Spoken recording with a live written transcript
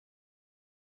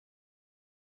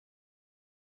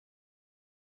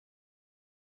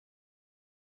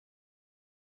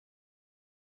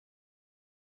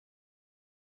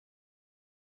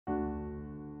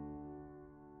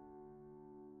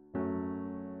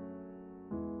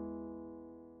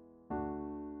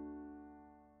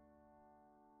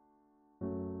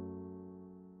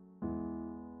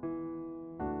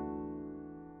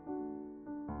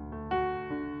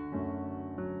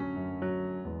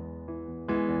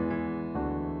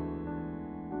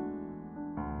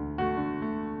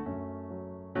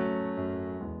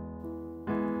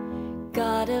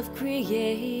God of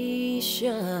creation,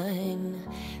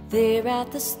 there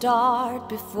at the start,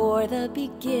 before the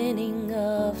beginning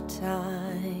of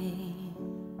time.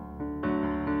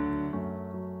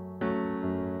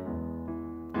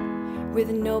 With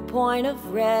no point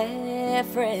of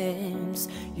reference,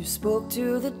 you spoke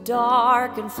to the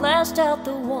dark and fleshed out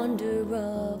the wonder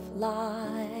of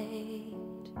light.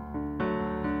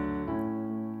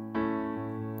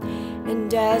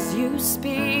 And as you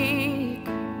speak,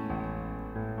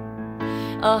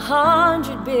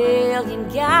 100 billion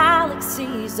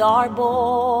galaxies are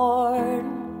born.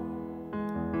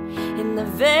 In the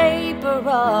vapor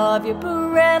of your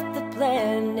breath, the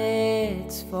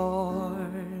planets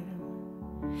form.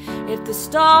 If the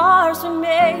stars were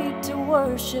made to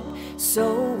worship,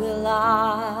 so will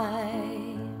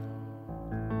I.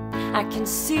 I can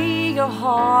see your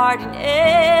heart in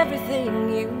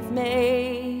everything you've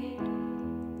made.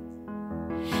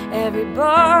 Every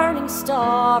burning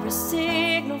star a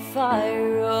signal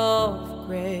fire of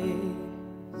grace.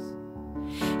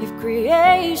 If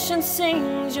creation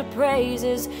sings your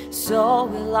praises, so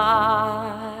will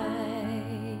I.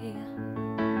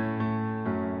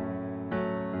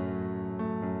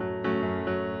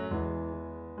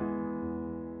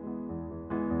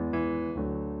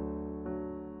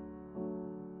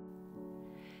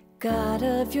 God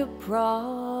of your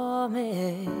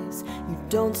promise, you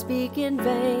don't speak in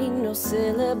vain, no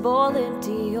syllable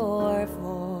empty or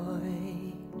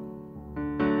void.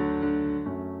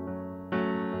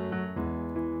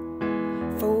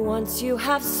 For once you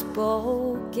have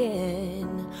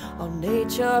spoken, all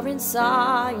nature and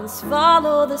science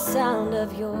follow the sound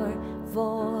of your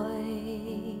voice.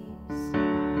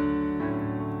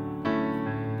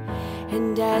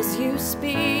 And as you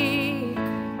speak,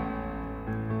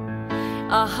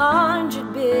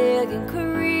 100 billion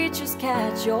creatures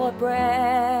catch your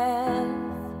breath,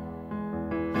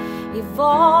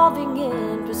 evolving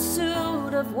in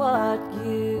pursuit of what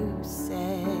you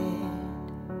said.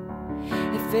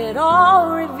 If it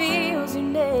all reveals your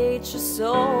nature,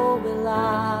 so will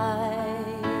I.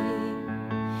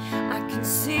 I can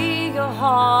see your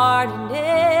heart in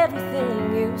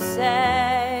everything you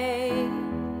say.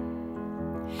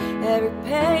 Every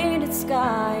painted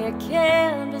sky a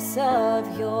canvas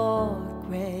of your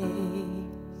grace.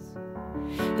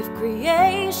 If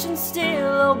creation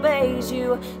still obeys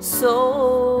you,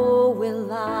 so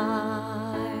will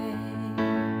I.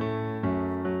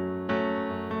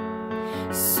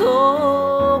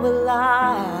 So will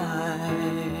I.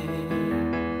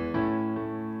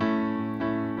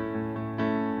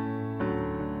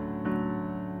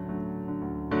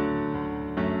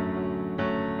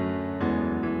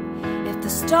 The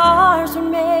stars were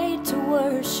made to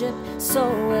worship, so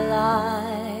will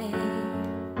I.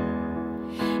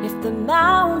 If the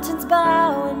mountains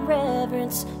bow in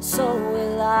reverence, so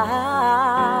will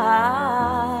I.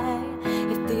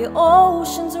 If the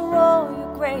oceans roar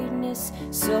your greatness,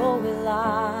 so will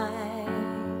I.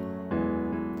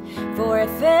 For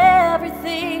if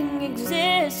everything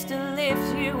exists to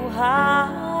lift you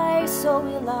high, so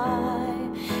will I.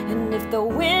 And if the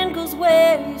wind goes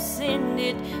where you send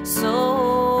it,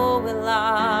 so will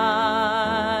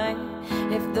I.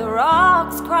 If the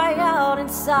rocks cry out in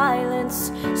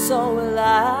silence, so will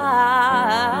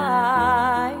I.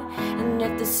 And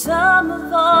if the sum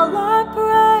of all our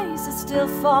praises still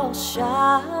falls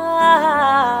shy,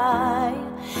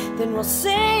 then we'll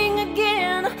sing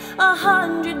again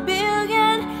 100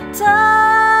 billion times.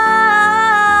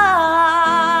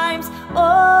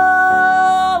 Oh,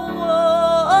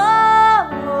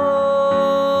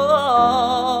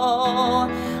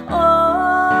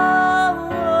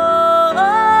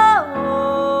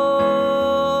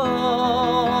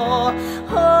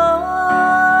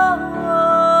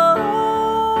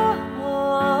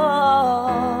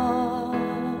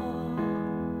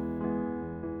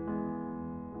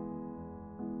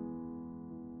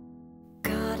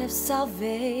 of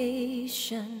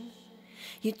salvation,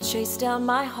 you chased down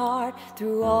my heart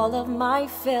through all of my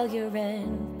failure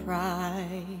and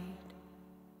pride.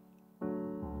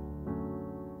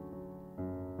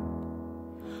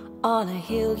 On a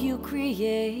hill you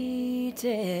created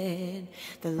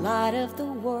the light of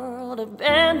the world,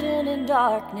 abandoned in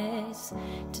darkness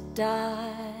to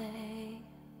die.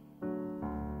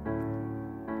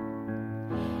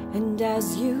 And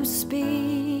as you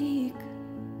speak,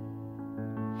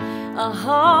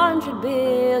 100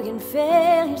 billion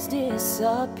failures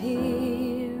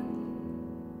disappear.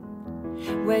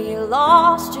 Where you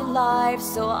lost your life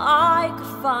so I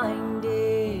could find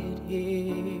it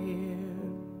here.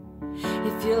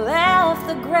 If you left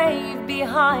the grave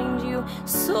behind you,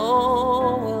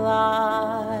 so will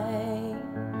I.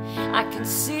 I can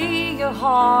see your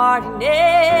heart in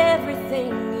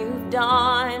everything you've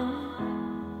done.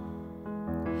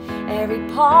 Every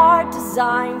part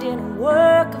designed in a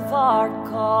work of art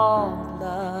called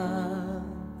love.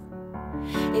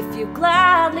 If you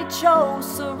gladly chose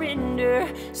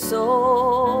surrender,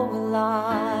 so will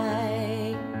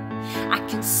I. I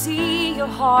can see your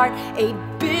heart 8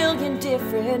 billion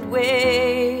different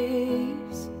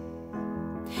ways.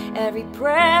 Every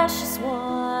precious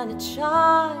one, a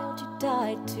child you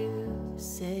died to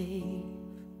save.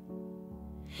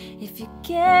 If you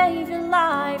gave your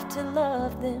life to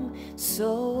love them,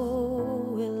 so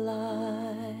will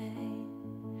I.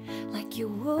 Like you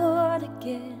would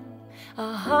again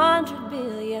 100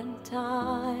 billion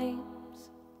times.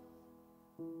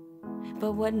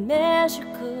 But what measure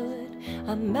could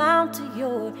amount to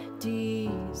your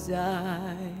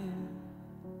desire?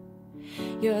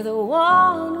 You're the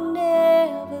one who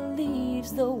never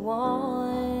leaves the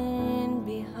one